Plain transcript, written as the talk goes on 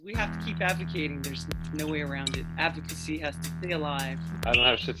We have to keep advocating. There's no way around it. Advocacy has to stay alive. I don't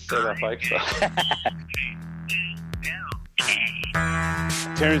have shit to say about bikes, though.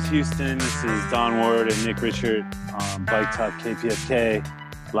 Terrence Houston, this is Don Ward and Nick Richard on Bike Talk KPFK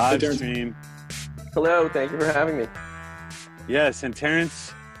live stream. Hello, thank you for having me. Yes, and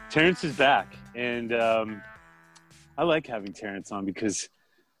Terrence is back, and I like having Terrence on because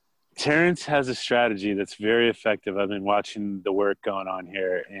Terrence has a strategy that's very effective. I've been watching the work going on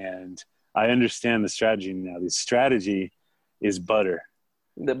here, and I understand the strategy now. The strategy is butter.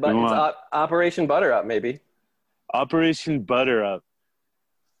 It's Operation Butter Up, maybe. Operation Butter Up.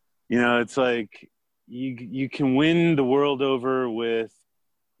 You know, it's like you can win the world over with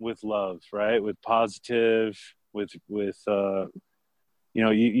love, right? With positive, with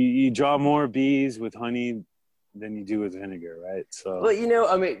you draw more bees with honey than you do with vinegar, right? So, well,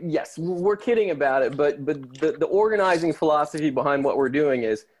 I mean, yes, we're kidding about it, but the organizing philosophy behind what we're doing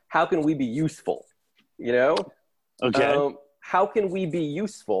is how can we be useful? Okay. How can we be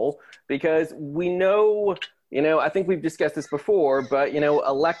useful? Because we know, I think we've discussed this before, but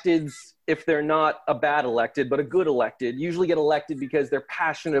electeds, if they're not a bad elected but a good elected, usually get elected because they're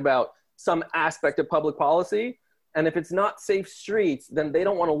passionate about some aspect of public policy. And if it's not safe streets, then they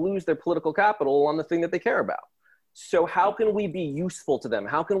don't want to lose their political capital on the thing that they care about. So how can we be useful to them?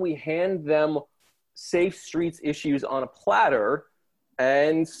 How can we hand them safe streets issues on a platter?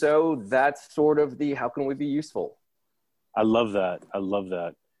 And so that's sort of how can we be useful? I love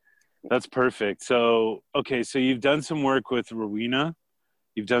that. That's perfect. So, okay, so you've done some work with Rowena.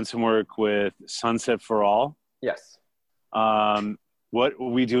 You've done some work with Sunset for All. Yes. What are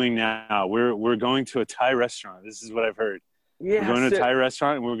we doing now? We're going to a Thai restaurant. This is what I've heard. Yeah, we're going to a Thai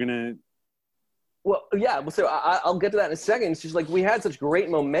restaurant, and we're going to... Well, yeah, so I'll get to that in a second. It's just like we had such great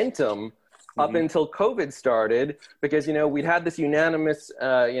momentum up until COVID started because, we'd had this unanimous,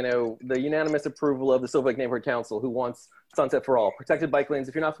 the unanimous approval of the Silver Lake Neighborhood Council who wants Sunset for All. Protected bike lanes.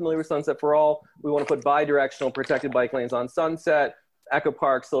 If you're not familiar with Sunset for All, we want to put bi-directional protected bike lanes on Sunset, Echo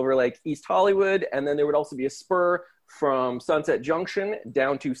Park, Silver Lake, East Hollywood, and then there would also be a spur from Sunset Junction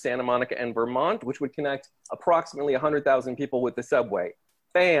down to Santa Monica and Vermont, which would connect approximately 100,000 people with the subway.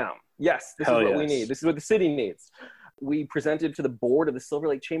 Bam! Yes, this is what we need. This is what the city needs. We presented to the board of the Silver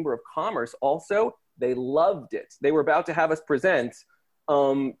Lake Chamber of Commerce also. They loved it. They were about to have us present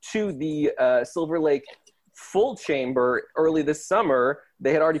to the Silver Lake full chamber early this summer.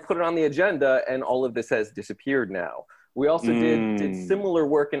 They had already put it on the agenda, and all of this has disappeared now. We also did similar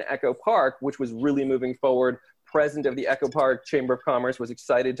work in Echo Park, which was really moving forward. President of the Echo Park Chamber of Commerce was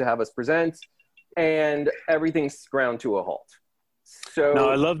excited to have us present, and everything's ground to a halt. So now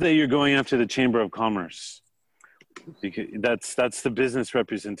I love that you're going after the Chamber of Commerce because that's the business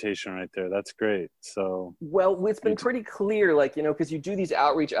representation right there. That's great. So well, it's been pretty clear, because you do these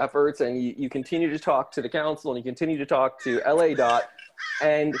outreach efforts and you continue to talk to the council and you continue to talk to LA Dot,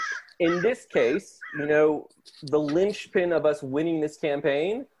 and in this case, the linchpin of us winning this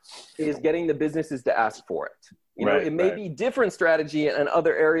campaign is getting the businesses to ask for it. It may be different strategy in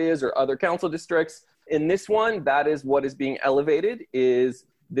other areas or other council districts. In this one, that is what is being elevated, is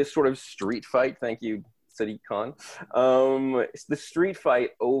this sort of street fight. Thank you, Sadiq Khan. It's the street fight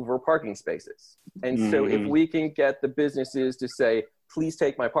over parking spaces. And so if we can get the businesses to say, please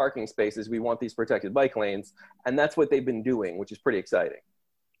take my parking spaces, we want these protected bike lanes. And that's what they've been doing, which is pretty exciting.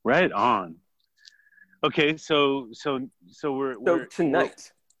 Right on. Okay, so we're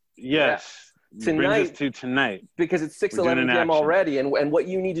tonight. Yes. Yeah. Tonight, brings us to tonight. Because it's 6:11 p.m. already, and what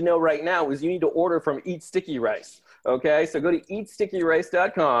you need to know right now is you need to order from Eat Sticky Rice. Okay, so go to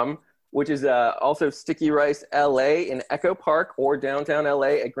eatstickyrice.com, which is also Sticky Rice LA in Echo Park or downtown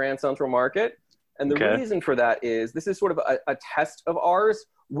LA at Grand Central Market. And the reason for that is this is sort of a test of ours.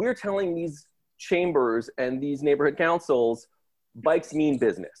 We're telling these chambers and these neighborhood councils, bikes mean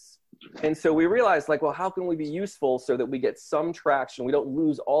business. And so we realized, how can we be useful so that we get some traction? We don't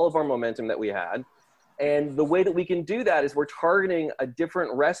lose all of our momentum that we had. And the way that we can do that is we're targeting a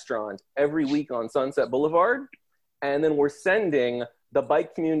different restaurant every week on Sunset Boulevard. And then we're sending the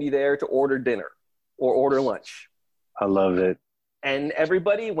bike community there to order dinner or order lunch. I love it. And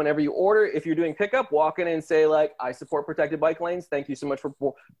everybody, whenever you order, if you're doing pickup, walk in and say, I support protected bike lanes. Thank you so much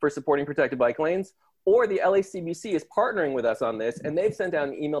for supporting protected bike lanes. Or the LACBC is partnering with us on this, and they've sent out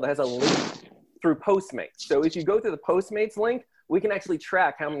an email that has a link through Postmates. So if you go through the Postmates link, we can actually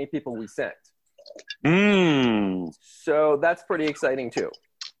track how many people we sent. So that's pretty exciting too.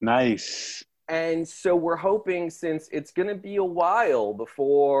 Nice. And so we're hoping, since it's going to be a while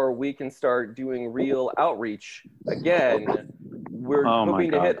before we can start doing real outreach again, we're Oh my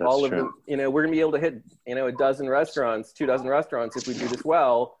hoping to God, hit that's all of true. them. You know, we're going to be able to hit, you know, 12 restaurants, 24 restaurants if we do this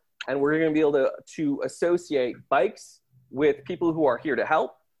well. And we're going to be able to associate bikes with people who are here to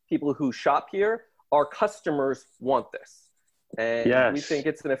help, people who shop here. Our customers want this. And Yes. we think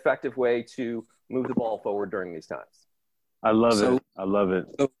it's an effective way to move the ball forward during these times. I love So- it. I love it.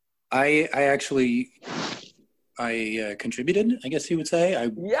 I actually contributed, I guess you would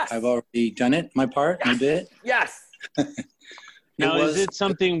say. Yes. I've already done it, my part, my bit. Yes. Now, was- is it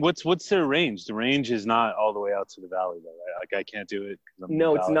something? What's their range? The range is not all the way out to the valley, though, right? Like I can't do it. 'Cause I'm in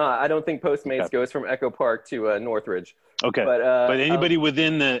No, the it's valley. not. I don't think Postmates Okay. goes from Echo Park to Northridge. Okay, But anybody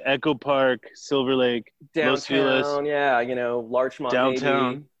within the Echo Park, Silver Lake, Los Feliz, downtown, yeah, you know, Larchmont,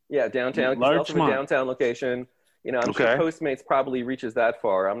 downtown. maybe. Yeah, downtown. 'Cause it's also a Larchmont. downtown location. You know, I'm Okay. sure Postmates probably reaches that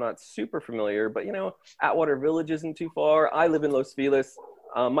far. I'm not super familiar, but you know, Atwater Village isn't too far. I live in Los Feliz.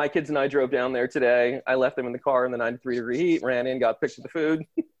 My kids and I drove down there today. I left them in the car in the 93-degree heat, ran in, got picked of the food.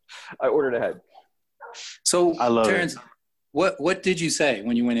 I ordered ahead. So, I love Terrence, what did you say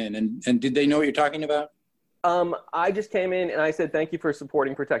when you went in? And did they know what you're talking about? I just came in and I said, thank you for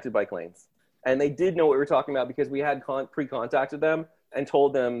supporting protected bike lanes. And they did know what we were talking about because we had pre-contacted them and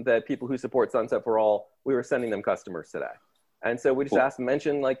told them that people who support Sunset for All, we were sending them customers today. And so we just asked them,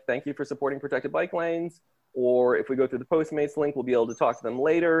 mention like, thank you for supporting protected bike lanes. Or if we go through the Postmates link, we'll be able to talk to them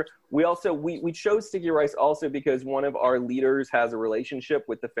later. We also, we chose Sticky Rice also because one of our leaders has a relationship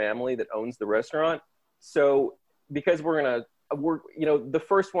with the family that owns the restaurant. So because we're, you know, the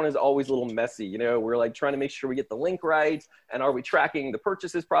first one is always a little messy. You know, we're like trying to make sure we get the link right. And are we tracking the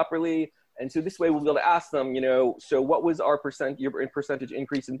purchases properly? And so this way we'll be able to ask them, you know, so what was our percentage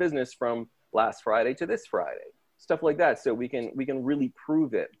increase in business from last Friday to this Friday? Stuff like that. So we can really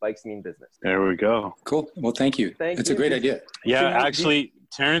prove it. Bikes mean business. There we go. Cool. Well, thank you. It's a great idea. Yeah, So you- actually,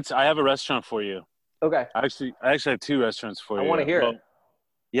 Terrence, I have a restaurant for you. Okay. I actually have two restaurants for you. I want to hear it.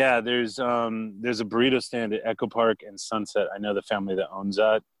 Yeah, there's a burrito stand at Echo Park and Sunset. I know the family that owns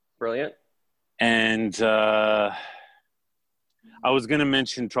that. Brilliant. And I was gonna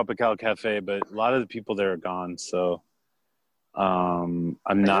mention Tropical Cafe, but a lot of the people there are gone, so I'm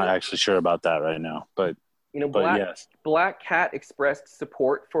not actually sure about that right now. But You know, yes, Black Cat expressed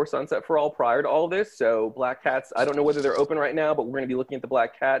support for Sunset for All prior to all this. So Black Cats, I don't know whether they're open right now, but we're going to be looking at the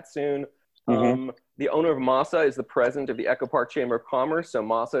Black Cat soon. Mhm. The owner of Masa is the president of the Echo Park Chamber of Commerce. So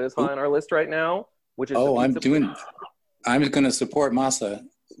Masa is high on our list right now, which is I'm going to support Masa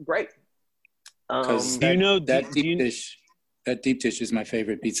great. because Do you know- that do you- deep dish is my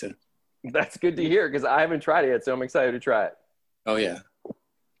favorite pizza. That's good to hear because I haven't tried it yet, so I'm excited to try it. Oh yeah,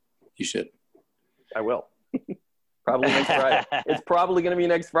 you should. I will. Probably next Friday. It's probably going to be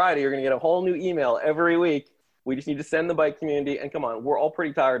next Friday. You're going to get a whole new email every week. We just need to send the bike community. And come on, we're all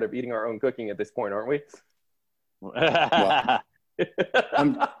pretty tired of eating our own cooking at this point, aren't we?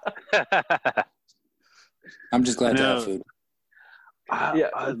 I'm just glad to No. have food.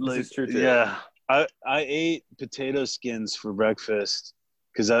 Yeah, this is true, too. Yeah, I ate potato skins for breakfast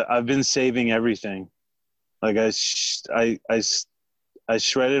because I've been saving everything. Like I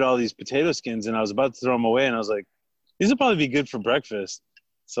shredded all these potato skins and I was about to throw them away and I was like, these will probably be good for breakfast.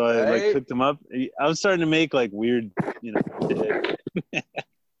 So I Right. cooked them up. I was starting to make like weird,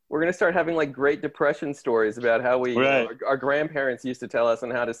 We're going to start having like Great Depression stories about how we, Right. our grandparents used to tell us on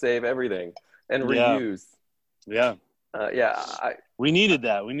how to save everything and Yeah. reuse. yeah. We needed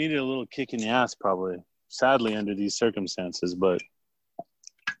that. We needed a little kick in the ass probably, sadly under these circumstances, but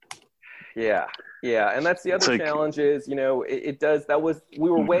Yeah. And that's the It's other like- challenge is, you know, we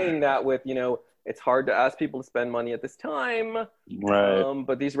were weighing that with, you know, it's hard to ask people to spend money at this time. right.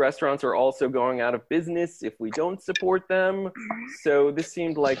 But these restaurants are also going out of business if we don't support them. So this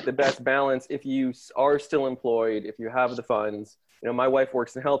seemed like the best balance if you are still employed, if you have the funds. You know, my wife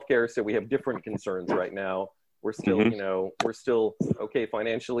works in healthcare, so we have different concerns right now. We're still, Mhm. you know, we're still okay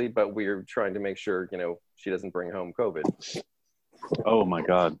financially, but we're trying to make sure, you know, she doesn't bring home COVID. Oh my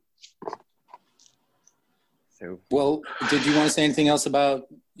God. So Well, did you want to say anything else about,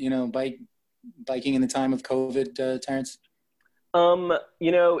 you know, biking in the time of COVID, Terrence?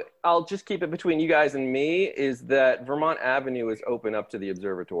 you know, I'll just keep it between you guys and me is that Vermont Avenue is open up to the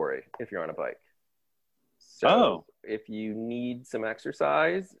observatory if you're on a bike. So Oh. if you need some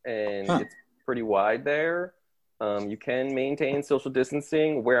exercise and Huh. it's pretty wide there, you can maintain social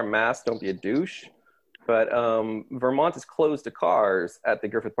distancing, wear a mask, don't be a douche. But Vermont is closed to cars at the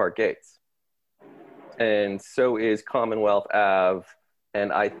Griffith Park gates. And so is Commonwealth Ave.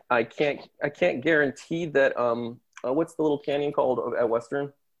 And I can't guarantee that what's the little canyon called at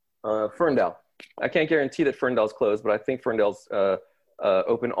Western? Ferndale. I can't guarantee that Ferndale's closed, but I think Ferndale's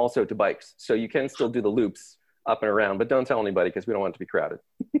open also to bikes. So you can still do the loops. up and around, but don't tell anybody because we don't want it to be crowded.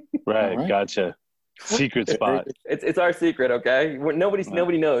 Right, All right. Gotcha. Secret spot. It's our secret, okay?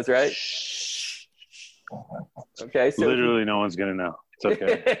 Nobody knows, right? Okay, so Literally, no one's gonna know. It's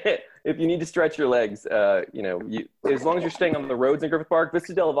okay. if you need to stretch your legs, as long as you're staying on the roads in Griffith Park,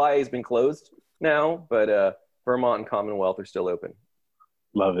 Vista del Valle has been closed now, but Vermont and Commonwealth are still open.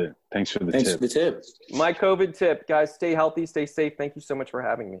 Love it. Thanks for the Thanks tip. for the tip. My COVID tip, guys, stay healthy, stay safe. Thank you so much for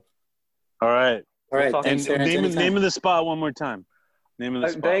having me. All right. All right. talk- Thanks, And Terrence. name of the spot one more time. Name of the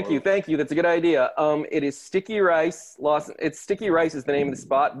spot. Thank you. That's a good idea. It is Sticky Rice. It's Sticky Rice is the name of the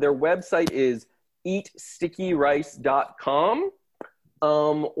spot. Their website is eatstickyrice.com.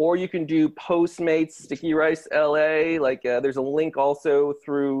 Or you can do Postmates Sticky Rice LA. There's a link also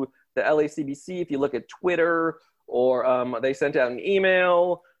through the LACBC if you look at Twitter, or they sent out an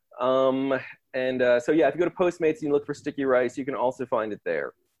email. So if you go to Postmates and you look for Sticky Rice, you can also find it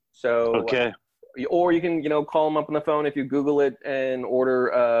there. So Okay. Or you can, call them up on the phone if you Google it and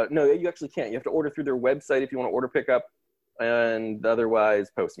order. No, you actually can't. You have to order through their website if you want to order pickup, and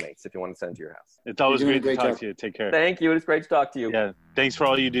otherwise Postmates if you want to send to your house. It's always You're doing great a to great talk job. to you. Take care. Thank you. It was great to talk to you. Yeah. Thanks for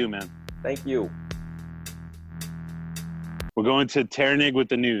all you do, man. Thank you. We're going to Terranig with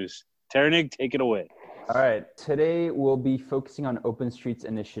the news. Terranig, take it away. All right. Today, we'll be focusing on Open Streets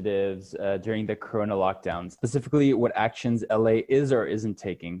initiatives during the Corona lockdown, specifically what actions LA is or isn't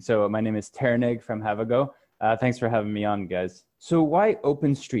taking. So my name is Terranig from Havago. Thanks for having me on, guys. So why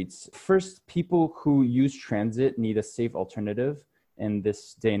Open Streets? First, people who use transit need a safe alternative in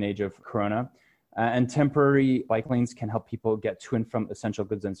this day and age of Corona. And temporary bike lanes can help people get to and from essential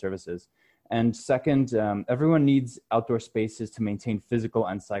goods and services. And second, everyone needs outdoor spaces to maintain physical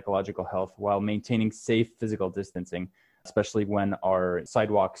and psychological health while maintaining safe physical distancing, especially when our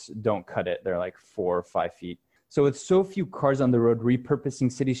sidewalks don't cut it. They're like 4 or 5 feet. So with so few cars on the road, repurposing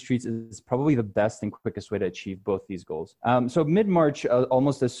city streets is probably the best and quickest way to achieve both these goals. So mid-March,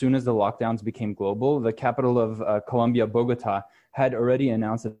 almost as soon as the lockdowns became global, the capital of Colombia, Bogota, had already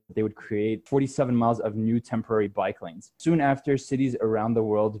announced that they would create 47 miles of new temporary bike lanes. Soon after, cities around the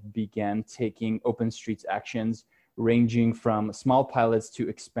world began taking open streets actions, ranging from small pilots to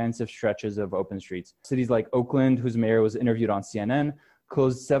expansive stretches of open streets. Cities like Oakland, whose mayor was interviewed on CNN,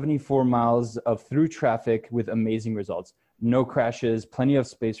 closed 74 miles of through traffic with amazing results. No crashes, plenty of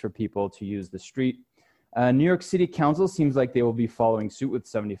space for people to use the street. New York City Council seems like they will be following suit with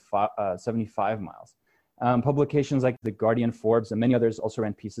 75 miles. Publications like The Guardian, Forbes, and many others also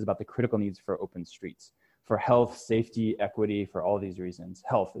ran pieces about the critical needs for open streets, for health, safety, equity, for all these reasons,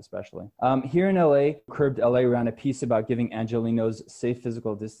 health especially. Here in LA, Curbed LA ran a piece about giving Angelinos safe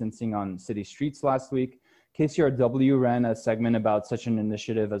physical distancing on city streets last week. KCRW ran a segment about such an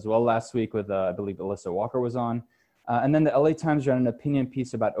initiative as well last week with, I believe, Alyssa Walker was on. And then the LA Times ran an opinion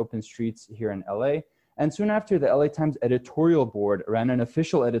piece about open streets here in LA. And soon after, the LA Times editorial board ran an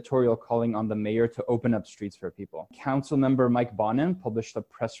official editorial calling on the mayor to open up streets for people. Council member Mike Bonin published a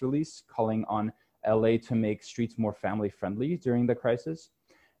press release calling on LA to make streets more family friendly during the crisis.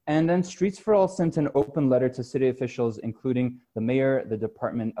 And then Streets for All sent an open letter to city officials, including the mayor, the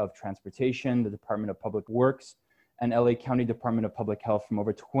Department of Transportation, the Department of Public Works, and LA County Department of Public Health from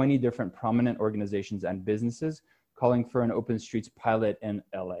over 20 different prominent organizations and businesses calling for an open streets pilot in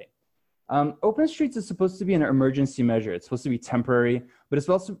LA. Open streets is supposed to be an emergency measure. It's supposed to be temporary, but it's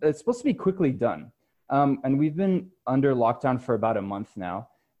supposed to be quickly done. And we've been under lockdown for about a month now.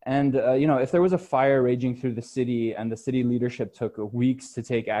 And, if there was a fire raging through the city and the city leadership took weeks to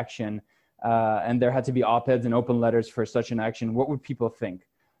take action, and there had to be op-eds and open letters for such an action, what would people think?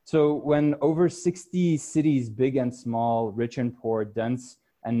 So when over 60 cities, big and small, rich and poor, dense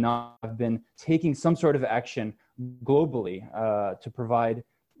and not, have been taking some sort of action globally to provide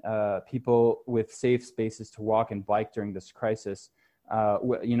people with safe spaces to walk and bike during this crisis,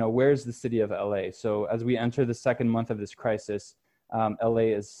 where's the city of LA? So as we enter the second month of this crisis,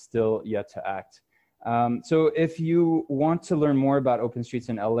 LA is still yet to act. So if you want to learn more about open streets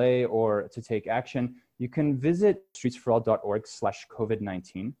in LA or to take action, you can visit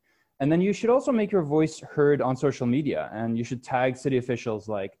streetsforall.org/COVID-19. And then you should also make your voice heard on social media, and you should tag city officials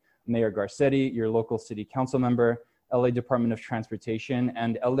like Mayor Garcetti, your local city council member, LA Department of Transportation,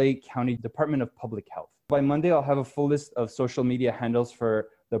 and LA County Department of Public Health. By Monday, I'll have a full list of social media handles for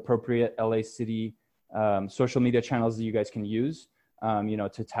the appropriate LA City social media channels that you guys can use,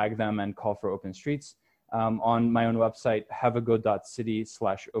 to tag them and call for open streets on my own website,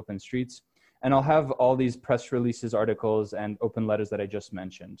 havago.city/open streets. And I'll have all these press releases, articles, and open letters that I just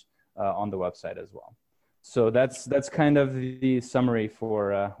mentioned on the website as well. So that's kind of the summary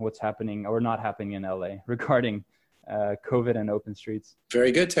for what's happening or not happening in LA regarding COVID and open streets.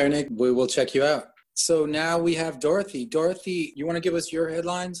 Very good, Ternick. We will check you out. So now we have Dorothy. Dorothy, you want to give us your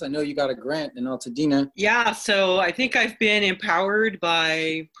headlines? I know you got a grant in Altadena. Yeah, so I think I've been empowered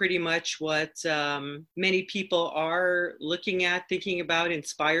by pretty much what many people are looking at, thinking about,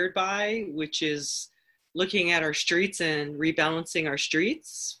 inspired by, which is looking at our streets and rebalancing our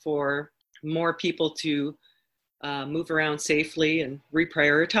streets for more people to move around safely and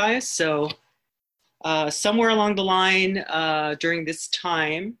reprioritize. So somewhere along the line during this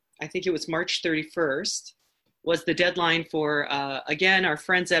time, I think it was March 31st, was the deadline for, again, our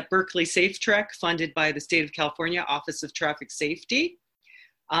friends at Berkeley Safe Trek, funded by the State of California Office of Traffic Safety,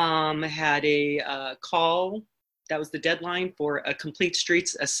 had a call. That was the deadline for a complete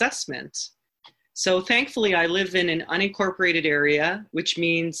streets assessment. So thankfully, I live in an unincorporated area, which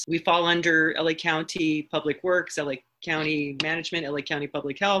means we fall under LA County Public Works, LA County Management, LA County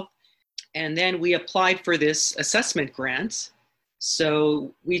Public Health. And then we applied for this assessment grant.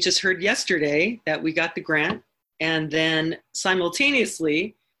 So we just heard yesterday that we got the grant. And then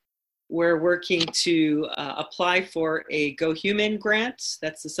simultaneously, we're working to apply for a Go Human grant.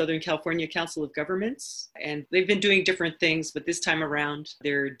 That's the Southern California Council of Governments. And they've been doing different things, but this time around,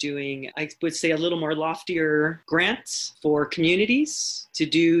 they're doing, I would say, a little more loftier grants for communities to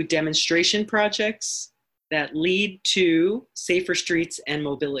do demonstration projects that lead to safer streets and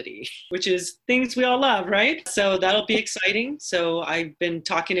mobility, which is things we all love, right? So that'll be exciting. So I've been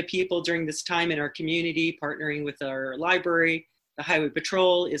talking to people during this time in our community, partnering with our library. The Highway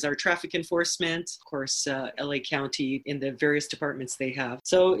Patrol is our traffic enforcement, of course, LA County in the various departments they have.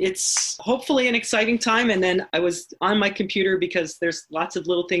 So it's hopefully an exciting time. And then I was on my computer because there's lots of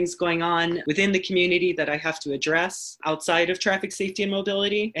little things going on within the community that I have to address outside of traffic safety and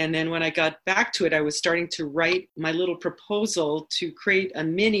mobility. And then when I got back to it, I was starting to write my little proposal to create a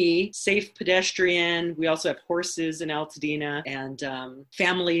mini safe pedestrian. We also have horses in Altadena and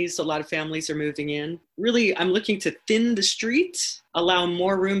families. A lot of families are moving in. Really, I'm looking to thin the street, allow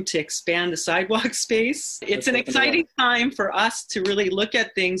more room to expand the sidewalk space. It's an exciting time for us to really look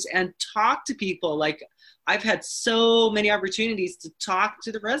at things and talk to people. Like, I've had so many opportunities to talk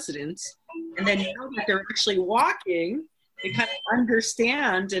to the residents, and then now that they're actually walking, they kind of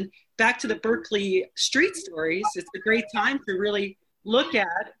understand. And back to the Berkeley street stories, it's a great time to really look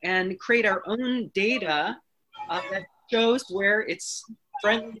at and create our own data that shows where it's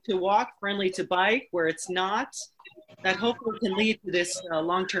friendly to walk, friendly to bike, where it's not, that hopefully can lead to this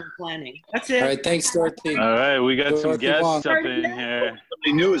long-term planning. That's it. All right, thanks, Dorothy. All right, we got some Dorothy guests Wong. up in here.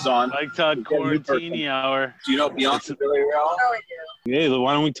 The news on. Bike Talk Quarantine Hour. Do you know Beyonce Villarreal? Oh, I do. Hey,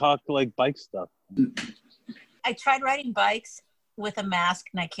 why don't we talk like bike stuff? I tried riding bikes with a mask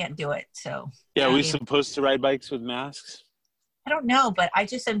and I can't do it. So Yeah, are we supposed to ride bikes with masks? I don't know, but I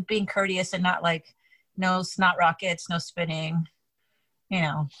just am being courteous and not like no snot rockets, no spinning,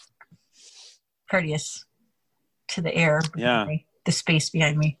 courteous to the air. Yeah. The space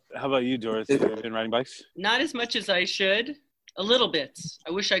behind me. How about you, Dorothy? Have you been riding bikes? Not as much as I should. A little bit.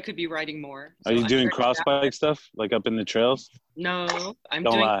 I wish I could be riding more. Are you So doing I cross bike stuff, like up in the trails? No, I'm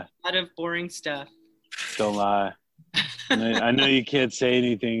Don't doing lie. a lot of boring stuff. Don't lie. I know you can't say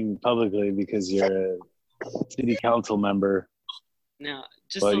anything publicly because you're a city council member. No,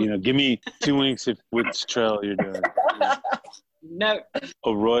 just But, give me 2 winks if which trail you're doing. no.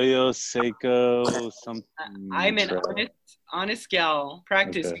 Arroyo Seco, something. I'm an trail. honest gal.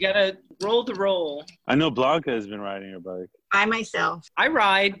 Practice. Okay. You gotta roll the roll. I know Blanca has been riding her bike. I myself. I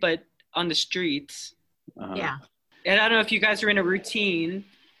ride, but on the streets. Uh-huh. Yeah. And I don't know if you guys are in a routine,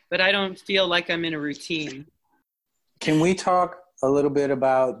 but I don't feel like I'm in a routine. Can we talk a little bit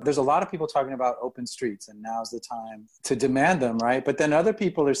about, there's a lot of people talking about open streets and now's the time to demand them, right? But then other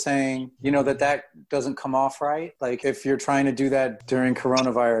people are saying, that doesn't come off right. Like if you're trying to do that during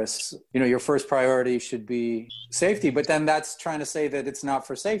coronavirus, your first priority should be safety, but then that's trying to say that it's not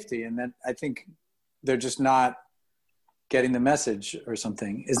for safety. And then I think they're just not getting the message or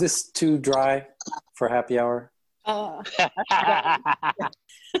something. Is this too dry for happy hour?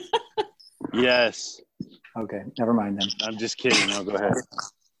 Yes. Okay, never mind then. I'm just kidding. No, go ahead.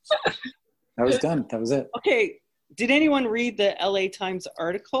 That was done. That was it. Okay. Did anyone read the LA Times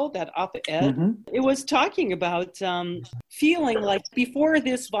article, that op-ed? Mm-hmm. It was talking about feeling like before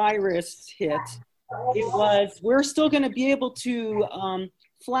this virus hit, it was, we're still going to be able to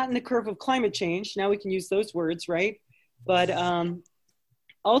flatten the curve of climate change. Now we can use those words, right? But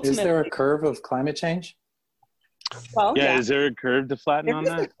ultimately... Is there a curve of climate change? Well, Yeah, is there a curve to flatten there on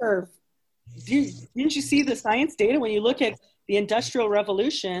is a that? curve. Didn't you see the science data when you look at the Industrial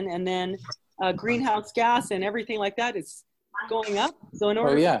Revolution and then greenhouse gas and everything like that is going up? So in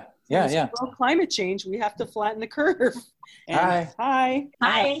order Oh, yeah. Yeah. Well, climate change, we have to flatten the curve. And Hi.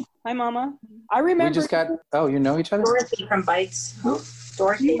 Hi. Hi, Mama. I remember. We just got. Oh, you know each other? Dorothy from Bikes.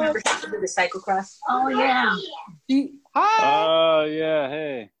 Dorothy, remember she did the cyclocross? Oh, yeah. Hi. Oh, yeah.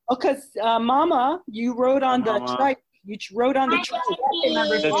 Hey. Oh, because Mama, you rode on the Mama. trike. You rode on the trike.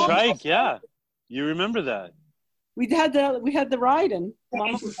 The trike, yeah. You remember that? We had the ride, and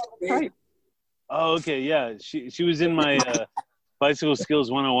Mama was on the trike. Oh, okay, yeah. She was in my bicycle skills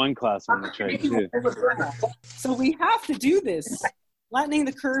 101 class on the trike too. So we have to do this. Flattening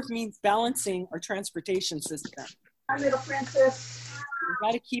the curve means balancing our transportation system. Hi, little princess. We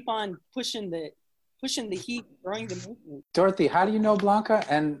got to keep on pushing the heat, growing the movement. Dorothy, how do you know Blanca?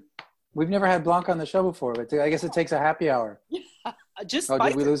 And we've never had Blanca on the show before, but I guess it takes a happy hour. Just Oh,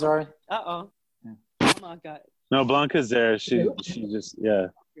 did we lose Ari? Uh-oh. Yeah. Mama got No, Blanca's there. She just, yeah.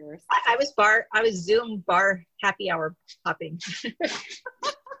 yours. I was Zoom bar happy hour hopping.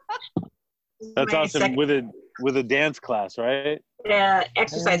 That's awesome. With a dance class, right?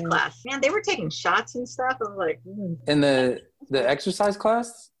 Exercise class. Man, they were taking shots and stuff. I was like, In the exercise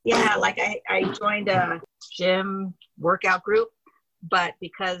class? yeah, like I joined a gym workout group, but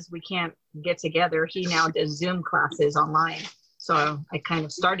because we can't get together, he now does Zoom classes online. So I kind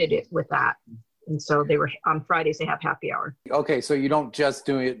of started it with that. And so they were on Fridays, they have happy hour. Okay, so you don't just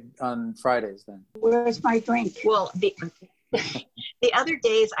do it on Fridays then? Where's my drink? Well, the other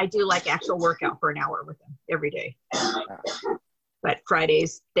days I do like actual workout for an hour with them every day. But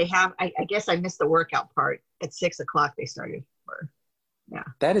Fridays they have, I guess I missed the workout part. At 6:00 they started. Yeah.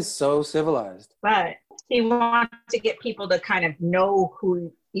 That is so civilized. But he wants to get people to kind of know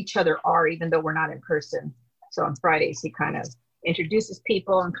who each other are, even though we're not in person. So on Fridays, he kind of introduces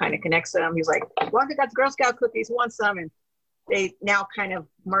people and kind of connects them. He's like, Blanca got the Girl Scout cookies, who wants some? And they now kind of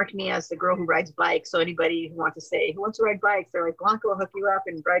mark me as the girl who rides bikes. So anybody who wants to say, who wants to ride bikes, they're like, Blanca will hook you up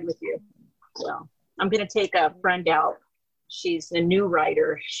and ride with you. So I'm going to take a friend out. She's a new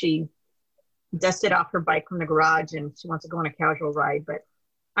rider. She dusted off her bike from the garage and she wants to go on a casual ride. But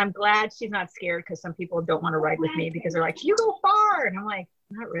I'm glad she's not scared, because some people don't want to ride with me because they're like, you go far. And I'm like,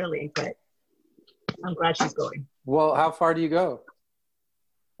 not really, but I'm glad she's going. Well, how far do you go?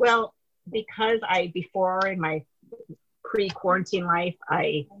 Well, because before in my pre-quarantine life,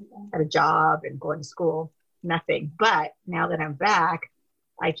 I had a job and going to school, nothing. But now that I'm back,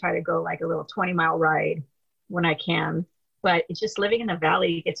 I try to go like a little 20-mile ride when I can. But it's just living in the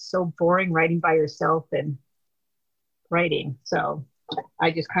valley, it's so boring riding by yourself and riding. So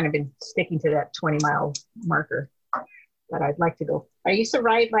I just kind of been sticking to that 20-mile marker. But I'd like to go. I used to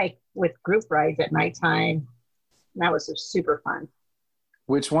ride like with group rides at nighttime. And that was super fun.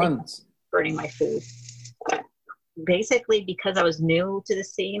 Which ones? Burning my food. Basically, because I was new to the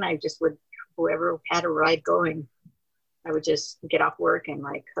scene, I just would, whoever had a ride going, I would just get off work and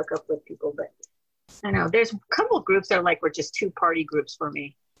like hook up with people. But I know there's a couple of groups that are like, we're just 2-party groups for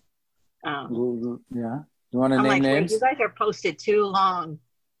me. Yeah. You want to I'm name like, names? you guys are posted too long.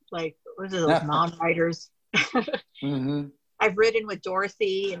 Like, what are those mom riders? Mm-hmm. I've ridden with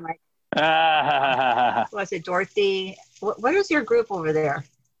Dorothy and like, was it Dorothy? What is your group over there?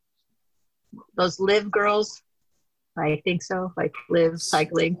 Those Live girls? I think so. Like Live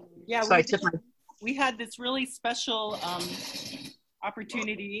cycling. Yeah. So we had this really special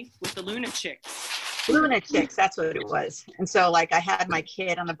opportunity with the Luna Chicks. Luna Chicks, that's what it was. And so like I had my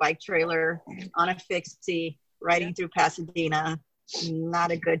kid on a bike trailer on a fixie riding through Pasadena.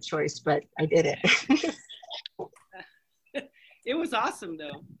 Not a good choice, but I did it. It was awesome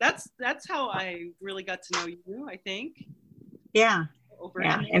though. That's how I really got to know you, I think. Yeah.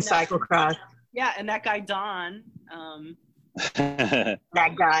 And cyclocross. Yeah, and that guy Don.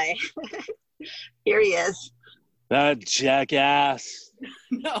 That guy. Here he is. That jackass.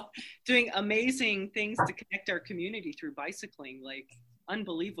 No, doing amazing things to connect our community through bicycling, like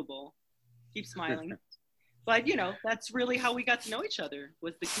unbelievable. Keep smiling. But that's really how we got to know each other,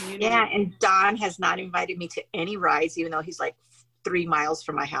 was the community. Yeah, and Don has not invited me to any rides, even though he's like 3 miles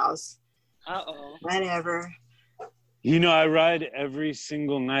from my house. Uh-oh. Whatever. I ride every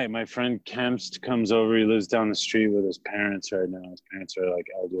single night. My friend Kemst comes over. He lives down the street with his parents right now. His parents are like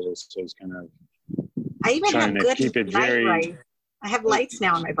elderly, so he's kind of I even have good keep it night very... light. I have lights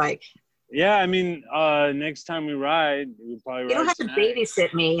now on my bike. Yeah, I mean, next time we ride, we'll probably ride. You don't have to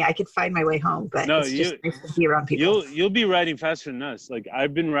babysit me. I could find my way home, but it's just nice to be around people. You'll be riding faster than us. Like,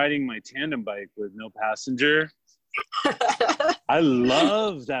 I've been riding my tandem bike with no passenger. I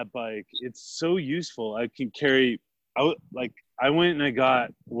love that bike. It's so useful. I can carry I went and I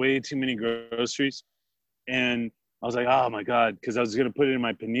got way too many groceries, and I was like, oh my God, because I was going to put it in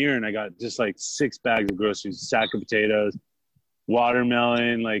my pannier, and I got just like 6 bags of groceries, a sack of potatoes,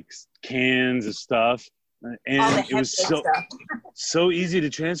 watermelon, like cans of stuff. All the And it was hemp stuff. so easy to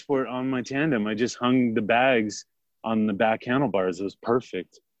transport on my tandem. I just hung the bags on the back handlebars. It was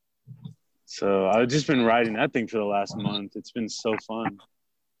perfect. So I've just been riding that thing for the last month. It's been so fun.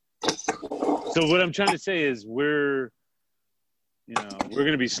 So what I'm trying to say is we're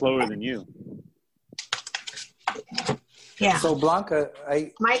going to be slower than you. Yeah. So Blanca,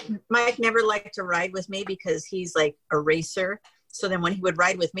 Mike never liked to ride with me because he's like a racer. So then when he would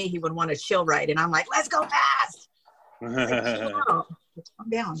ride with me, he would want to chill ride. And I'm like, let's go fast. Like, chill out. Calm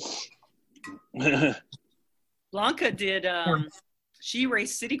down. Blanca did, she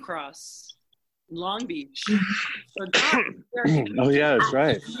raced City Cross in Long Beach. So Oh, yeah, that's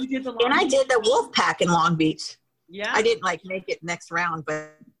right. you did the And I did the wolf pack in Long Beach. Yeah. I didn't like make it next round,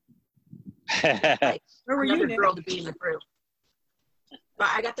 but Where were you, another Nick? girl to be in the group. But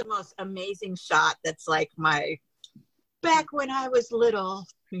I got the most amazing shot. That's like my back when I was little,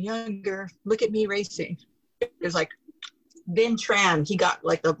 younger. Look at me racing. It was like Vin Tran. He got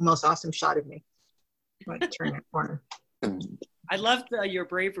like the most awesome shot of me. I'm gonna turn that corner. I loved your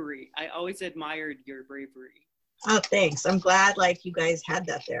bravery. I always admired your bravery. Oh, thanks. I'm glad like you guys had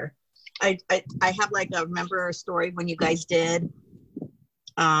that there. I have like remember a story when you guys did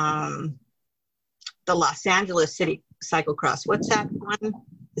the Los Angeles City Cyclocross. What's that one?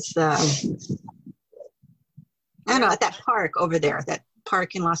 It's I don't know, at that park over there, that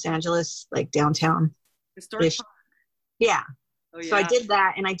park in Los Angeles, like downtown. Historic. Yeah. Oh, yeah. So I did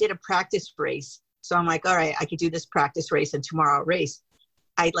that and I did a practice race. So I'm like, all right, I could do this practice race and tomorrow I'll race.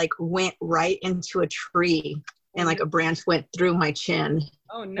 I like went right into a tree and like a branch went through my chin.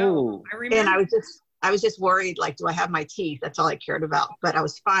 Oh no. Ooh. I remember. And I was just worried, like, do I have my teeth? That's all I cared about. But I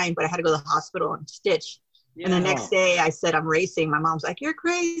was fine, but I had to go to the hospital and stitch. Yeah. And the next day I said, I'm racing. My mom's like, you're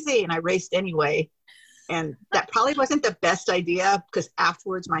crazy. And I raced anyway. And that probably wasn't the best idea because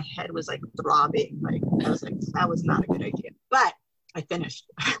afterwards my head was like throbbing. Like I was like, that was not a good idea. But I finished.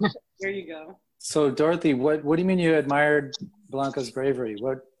 There you go. So Dorothy, what do you mean you admired Blanca's bravery?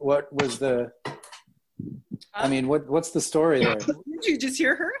 What was the? I mean, what's the story there? Did you just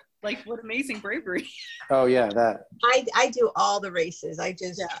hear her? Like, what amazing bravery. Oh yeah, that. I do all the races. I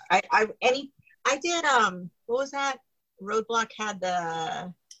just I did what was that? Roadblock had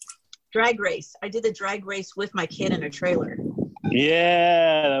the drag race. I did the drag race with my kid in a trailer.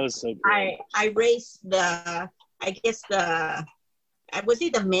 Yeah, that was so great. I raced was he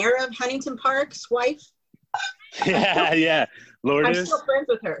the mayor of Huntington Park's wife? Yeah. I'm Lourdes. still friends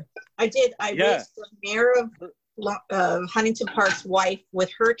with her. I raced the mayor of Huntington Park's wife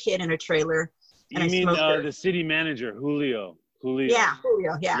with her kid in a trailer. And You I mean smoked her. the city manager, Julio? Yeah,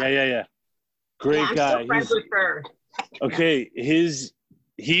 Julio, yeah. Yeah. Great Yeah, I'm guy. still friends with her. Okay, he's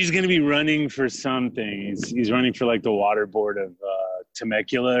going to be running for something. He's running for like the water board of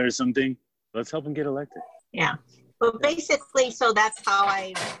Temecula or something. Let's help him get elected. Yeah. But basically, so that's how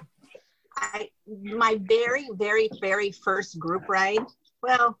my very, very, very first group ride.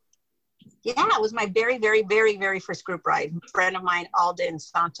 Well, yeah, it was my very, very, very, very first group ride. A friend of mine, Alden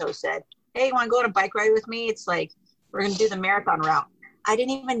Santos, said, hey, you want to go on a bike ride with me? It's like, we're going to do the marathon route. I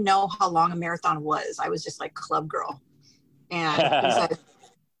didn't even know how long a marathon was. I was just like club girl. And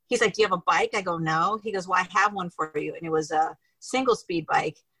he's like, do you have a bike? I go, no. He goes, well, I have one for you. And it was a single speed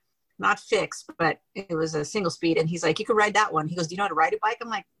bike, not fixed, but it was a single speed. And he's like, you could ride that one. He goes, do you know how to ride a bike? I'm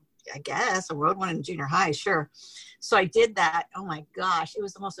like, I guess I rode one in junior high. Sure. So I did that. Oh my gosh. It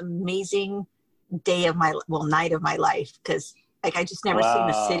was the most amazing night of my life. Cause like, I just never seen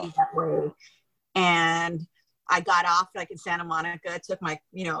the city that way. And I got off like in Santa Monica, took my,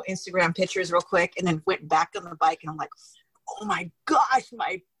 Instagram pictures real quick and then went back on the bike. And I'm like, oh my gosh,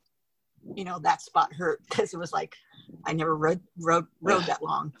 that spot hurt. Cause it was like, I never rode that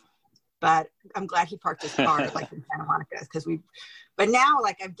long, but I'm glad he parked his car like in Santa Monica. But now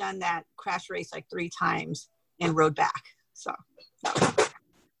like I've done that crash race like 3 times and rode back. So.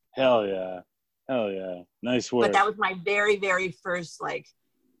 Hell yeah. Nice work. But that was my very, very first like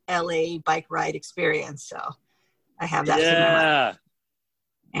LA bike ride experience. So I have that. Yeah.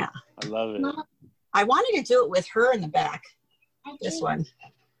 Yeah. I love it. I wanted to do it with her in the back, this one,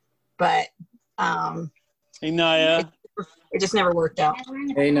 but Hey, Naya. it just never worked out.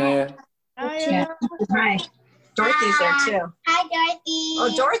 Hey Naya. Yeah. Hi. Dorothy's there too. Hi, Dorothy.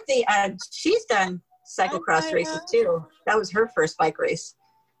 Oh, Dorothy, she's done cyclocross races too. That was her first bike race.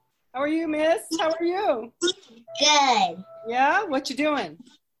 How are you, miss? How are you? Good. Yeah? What you doing?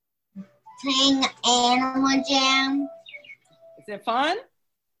 Playing Animal Jam. Is it fun?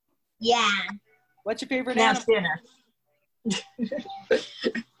 Yeah. What's your favorite Now animal? dinner.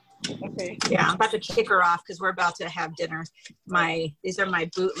 Okay. Yeah, I'm about to kick her off because we're about to have dinner. These are my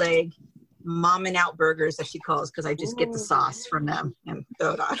bootleg mom and out burgers, as she calls, because I just get the sauce from them and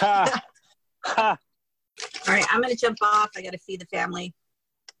throw it on. All right, I'm going to jump off. I got to feed the family.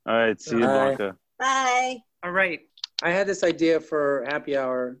 All right, see you, Bye. Blanca. Bye. All right. I had this idea for happy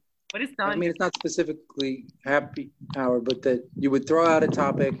hour. What is I done? mean, it's not specifically happy hour, but that you would throw out a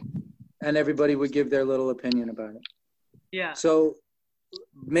topic and everybody would give their little opinion about it. Yeah. So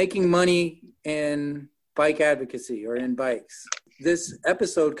making money in bike advocacy or in bikes. This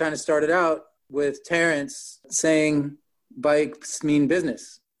episode kind of started out with Terrence saying bikes mean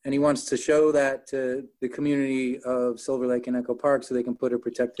business. And he wants to show that to the community of Silver Lake and Echo Park so they can put a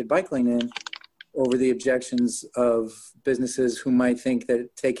protected bike lane in over the objections of businesses who might think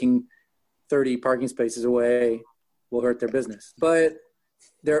that taking 30 parking spaces away will hurt their business. But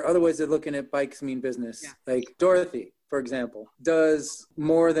there are other ways of looking at bikes mean business. Yeah. Like Dorothy, for example, does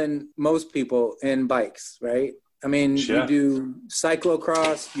more than most people in bikes, right? I mean, You do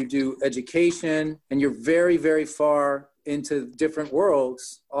cyclocross, you do education, and you're very, very far into different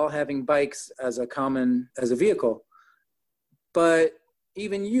worlds, all having bikes as a vehicle. But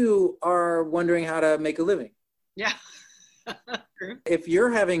even you are wondering how to make a living. Yeah. If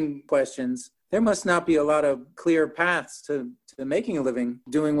you're having questions, there must not be a lot of clear paths to making a living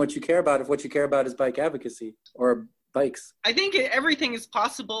doing what you care about, if what you care about is bike advocacy or bikes. I think everything is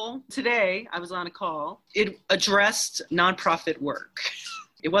possible. Today, I was on a call. It addressed nonprofit work.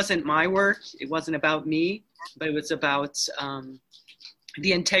 It wasn't my work. It wasn't about me, but it was about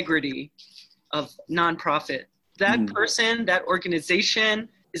the integrity of nonprofit. That person, that organization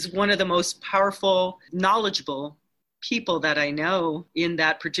is one of the most powerful, knowledgeable people that I know in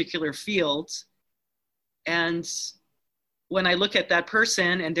that particular field. And when I look at that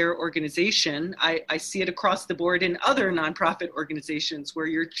person and their organization, I see it across the board in other nonprofit organizations where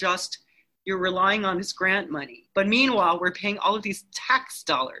you're relying on this grant money. But meanwhile, we're paying all of these tax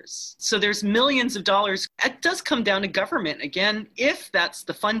dollars. So there's millions of dollars. It does come down to government, again, if that's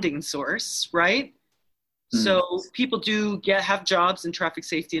the funding source, right? So people do have jobs in traffic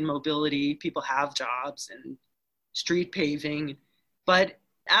safety and mobility. People have jobs in street paving, but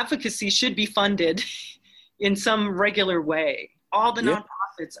advocacy should be funded in some regular way. All the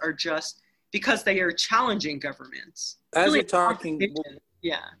nonprofits are just because they are challenging governments. As you're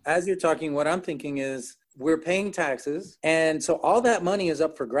talking, what I'm thinking is we're paying taxes, and so all that money is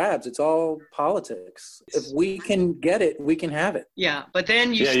up for grabs. It's all politics. If we can get it, we can have it. Yeah, but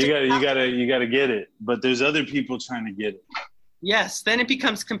then you gotta get it. But there's other people trying to get it. Yes, then it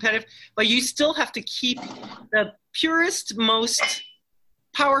becomes competitive. But you still have to keep the purest, most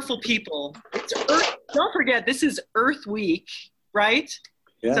powerful people. Don't forget, this is Earth Week, right?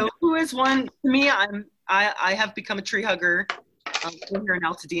 Yeah. So who is one? To me, I have become a tree hugger here in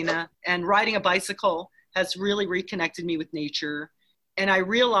Altadena, and riding a bicycle has really reconnected me with nature. And I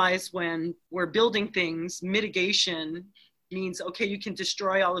realize when we're building things, mitigation means, okay, you can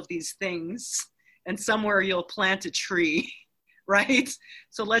destroy all of these things and somewhere you'll plant a tree, right?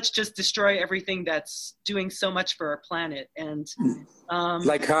 So let's just destroy everything that's doing so much for our planet. And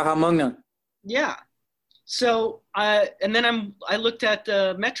like Cajamarca. Yeah. So, and then I looked at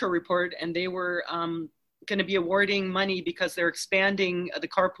the Metro report, and they were going to be awarding money because they're expanding the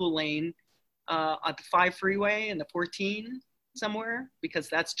carpool lane on the 5 freeway and the 14 somewhere, because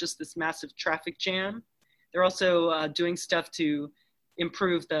that's just this massive traffic jam. They're also doing stuff to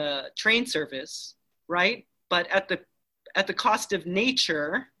improve the train service, right? But at the cost of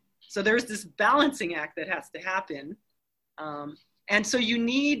nature. So there's this balancing act that has to happen. And so you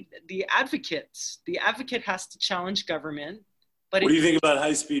need the advocates. The advocate has to challenge government. But what do you think about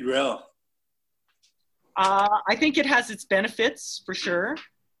high-speed rail? I think it has its benefits for sure.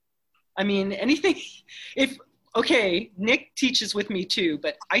 I mean, anything, Nick teaches with me too,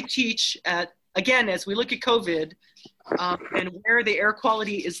 but I teach again, as we look at COVID and where the air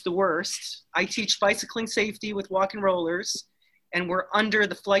quality is the worst, I teach bicycling safety with walk and rollers, and we're under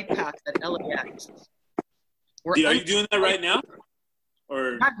the flight path at LAX. Are you doing that right now?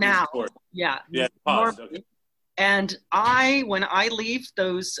 Or not now. Yeah. Pause. Okay. And when I leave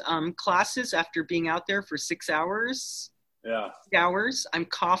those classes after being out there for 6 hours, I'm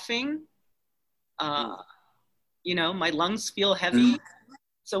coughing. My lungs feel heavy.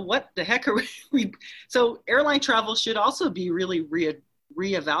 So what the heck are we? So airline travel should also be really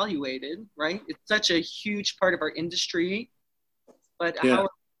reevaluated, right? It's such a huge part of our industry. But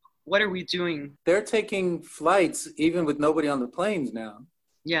what are we doing? They're taking flights even with nobody on the planes now.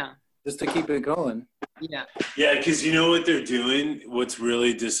 Yeah. Just to keep it going. Yeah. Yeah, because you know what they're doing? What's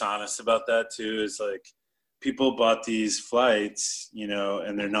really dishonest about that too is like people bought these flights, you know,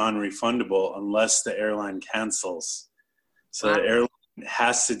 and they're non-refundable unless the airline cancels. So the airline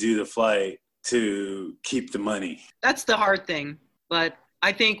has to do the flight to keep the money. That's the hard thing. But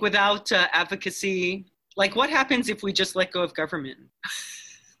I think without advocacy, like what happens if we just let go of government?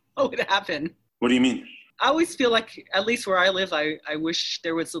 What would happen? What do you mean? I always feel like, at least where I live, I wish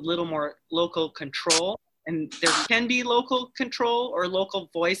there was a little more local control. And there can be local control or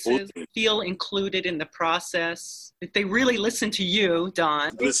local voices feel included in the process. If they really listen to you,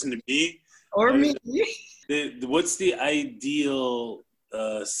 Don. Listen to me? Or me. What's the ideal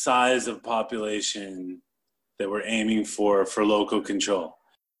size of population that we're aiming for local control?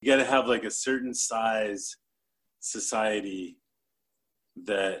 You got to have like a certain size society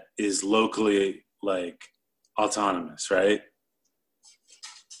that is locally like autonomous, right?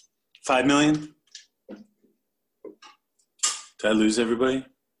 5 million? Did I lose everybody?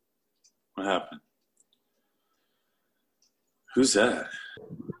 What happened? Who's that?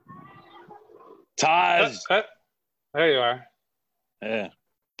 Taj! There you are. Yeah.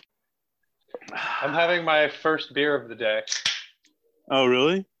 I'm having my first beer of the day. Oh,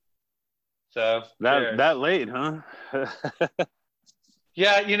 really? So that late, huh?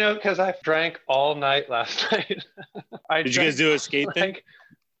 Yeah, you know, because I drank all night last night. Did you guys do a skate thing?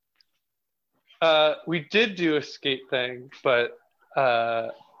 We did do a skate thing, but I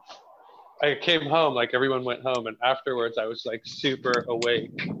came home, like everyone went home, and afterwards I was like super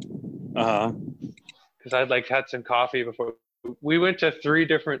awake. Uh-huh. Because I'd like had some coffee before. We went to 3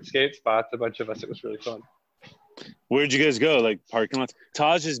 different skate spots, a bunch of us. It was really fun. Where'd you guys go? Like parking lots?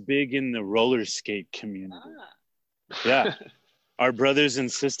 Taj is big in the roller skate community. Yeah. Our brothers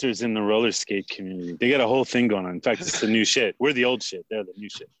and sisters in the roller skate community. They got a whole thing going on. In fact, it's the new shit. We're the old shit. They're the new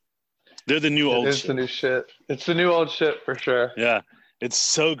shit. They're the new old shit. It's the new shit. It's the new old shit for sure. Yeah. It's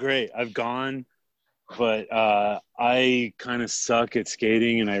so great. I've gone, but I kind of suck at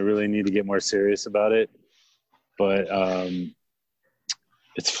skating and I really need to get more serious about it. But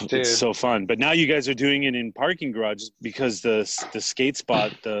it's so fun. But now you guys are doing it in parking garages because the skate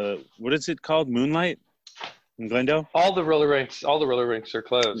spot, what is it called? Moonlight in Glendale? All the roller rinks are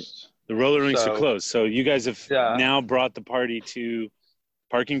closed. The roller rinks are closed. So you guys have now brought the party to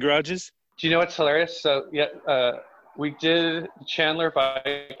parking garages? Do you know what's hilarious? So we did Chandler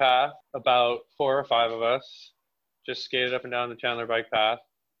bike path, about 4 or 5 of us just skated up and down the Chandler bike path.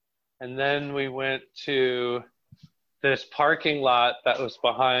 And then we went to this parking lot that was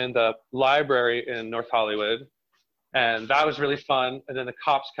behind the library in North Hollywood. And that was really fun. And then the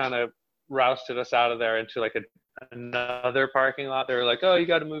cops kind of rousted us out of there into like another parking lot. They were like, oh, you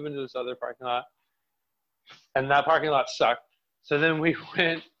got to move into this other parking lot. And that parking lot sucked. So then we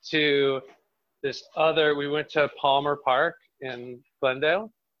went to we went to Palmer Park in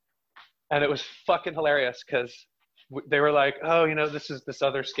Glendale. And it was fucking hilarious because they were like, oh, you know, this is this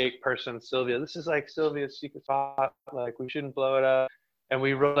other skate person, Sylvia. This is like Sylvia's secret spot. Like, we shouldn't blow it up. And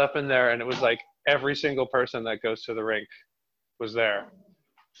we rolled up in there, and it was like every single person that goes to the rink was there.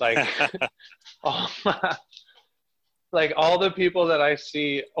 Like, all the people that I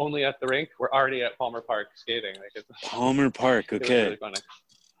see only at the rink were already at Palmer Park skating. Like, Palmer Park, okay. It was really funny.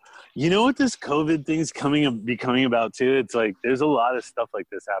 You know what this COVID thing's becoming about too? It's like there's a lot of stuff like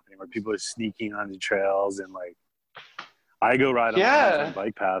this happening where people are sneaking onto trails and like I go ride on a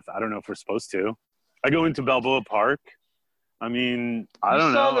bike path. I don't know if we're supposed to. I go into Balboa Park. I mean, I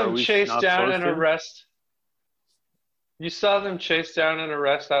don't know. You saw them chase down and arrest. You saw them chase down and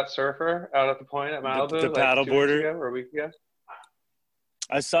arrest that surfer out at the point at Malibu. The paddle boarder or a week ago.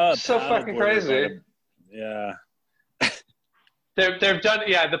 I saw it. So fucking crazy. Yeah. They've done,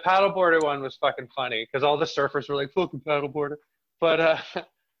 the paddleboarder one was fucking funny because all the surfers were like fucking paddleboarder, but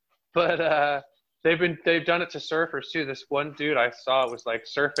they've done it to surfers too. This one dude I saw was like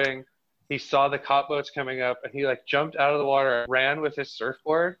surfing. He saw the cop boats coming up and he like jumped out of the water, ran with his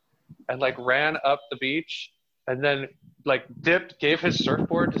surfboard, and like ran up the beach, and then like dipped, gave his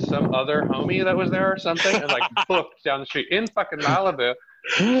surfboard to some other homie that was there or something, and like booked down the street in fucking Malibu.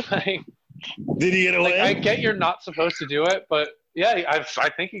 Like, did he get away? Like, I get you're not supposed to do it, but yeah, I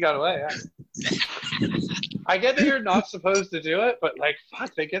think he got away. Yeah. I get that you're not supposed to do it, but like,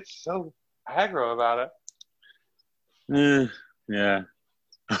 fuck, they get so aggro about it. Yeah.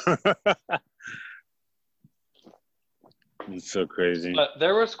 It's so crazy. But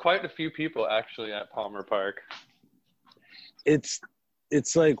there was quite a few people actually at Palmer Park. It's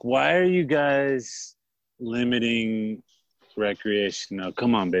like, why are you guys limiting recreation? No,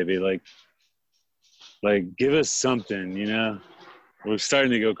 come on, baby. Like give us something, you know? We're starting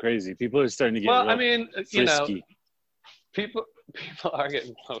to go crazy. People are starting to get I mean, frisky. you know, people are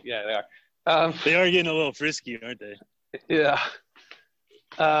getting, they are. They are getting a little frisky, aren't they? Yeah.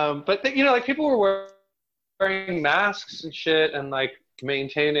 But like people were wearing masks and shit and like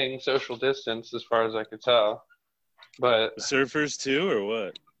maintaining social distance as far as I could tell. But surfers too, or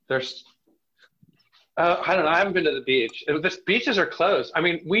what? There's, I don't know. I haven't been to the beach. The beaches are closed. I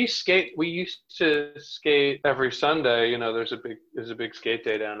mean, we used to skate every Sunday. There's a big skate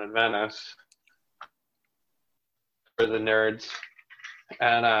day down in Venice for the nerds,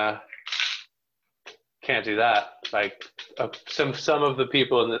 and can't do that. Like some of the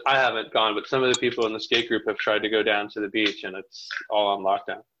people I haven't gone, but some of the people in the skate group have tried to go down to the beach, and it's all on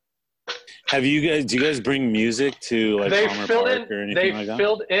lockdown. Do you guys bring music to like Palmer Park or anything like that? They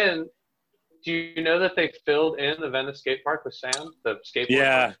filled in. Do you know that they filled in the Venice skate park with sand? The skateboard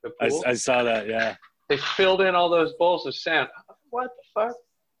yeah, park, the pool? I saw that. Yeah, they filled in all those bowls of sand. What the fuck?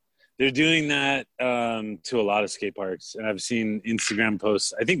 They're doing that to a lot of skate parks, and I've seen Instagram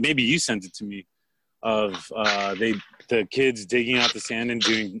posts. I think maybe you sent it to me of the kids digging out the sand and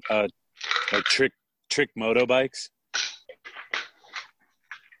doing like trick motorbikes.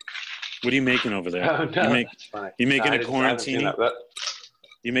 What are you making over there? Oh, no, you making a quarantini?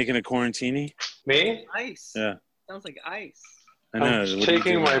 You making a quarantini? Me? Ice. Yeah. Sounds like ice. I know.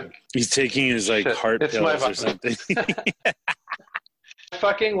 He's taking his like heart pills or something. I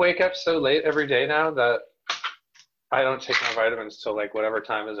fucking wake up so late every day now that I don't take my vitamins till like whatever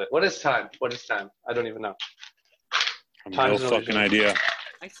time is it. What is time? I don't even know. I have no fucking idea.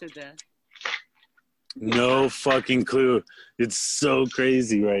 I said that. No fucking clue. It's so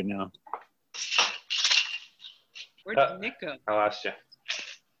crazy right now. Where did Nick go? I lost you.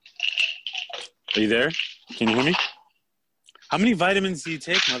 Are you there? Can you hear me? How many vitamins do you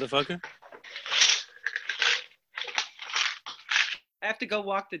take, motherfucker? I have to go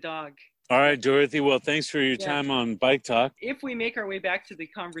walk the dog. All right, Dorothy. Well, thanks for your time on Bike Talk. If we make our way back to the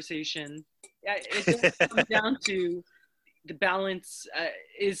conversation, it does come down to the balance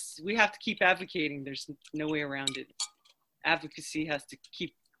is we have to keep advocating. There's no way around it. Advocacy has to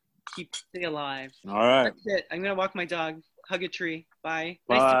stay alive. All right. That's it. I'm going to walk my dog. Hug a tree. Bye.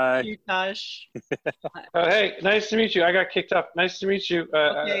 Bye. Nice to meet you, Taj. Oh, hey, nice to meet you. I got kicked up. Nice to meet you.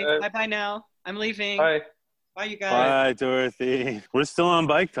 Okay, bye now. I'm leaving. Bye. Bye, you guys. Bye, Dorothy. We're still on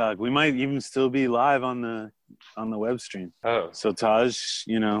Bike Talk. We might even still be live on the web stream. Oh. So Taj,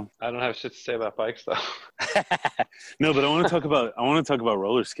 I don't have shit to say about bikes though. No, but I want to talk about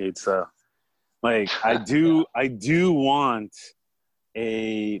roller skates though. Like I do want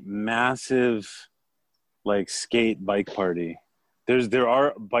a massive like skate bike party. There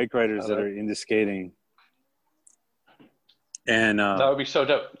are bike riders that are into skating. And that would be so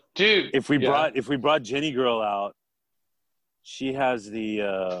dope. Dude, if we brought Jenny Girl out, she has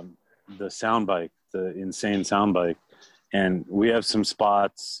the sound bike, the insane sound bike, and we have some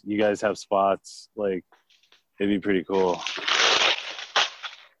spots. You guys have spots. Like, it'd be pretty cool.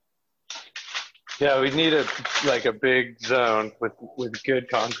 Yeah, we need a big zone with good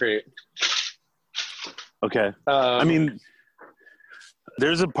concrete. Okay. I mean,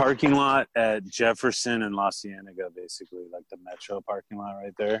 there's a parking lot at Jefferson and La Cienega, basically, like the Metro parking lot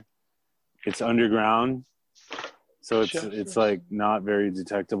right there. It's underground, so it's like not very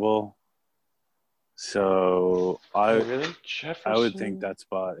detectable. So I would think that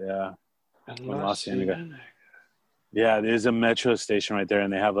spot, yeah. And La Cienega. Yeah, there's a Metro station right there,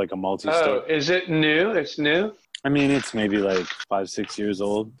 and they have like a multi-store. Oh, is it new? It's new? I mean, it's maybe like 5-6 years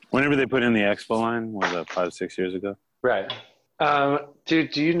old. Whenever they put in the Expo line, was that 5-6 years ago? Right.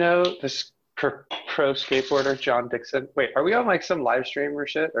 Dude, do you know this pro skateboarder, John Dixon? Wait, are we on like some live stream or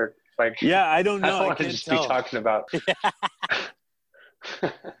shit? Or like? Yeah, I don't know. I don't want to just be talking about.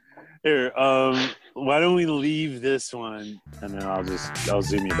 Here, why don't we leave this one, and then I'll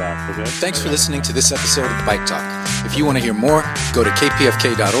zoom you back, okay? Thanks for listening to this episode of Bike Talk. If you want to hear more, go to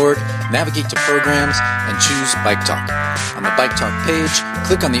kpfk.org, navigate to programs, and choose Bike Talk. On the Bike Talk page,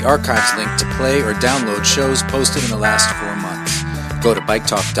 click on the archives link to play or download shows posted in the last 4 months. Go to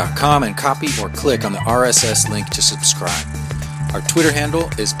biketalk.com and copy or click on the RSS link to subscribe. Our Twitter handle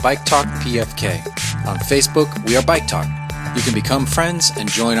is BikeTalkPFK. On Facebook, we are Bike Talk. You can become friends and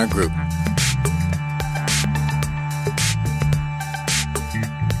join our group.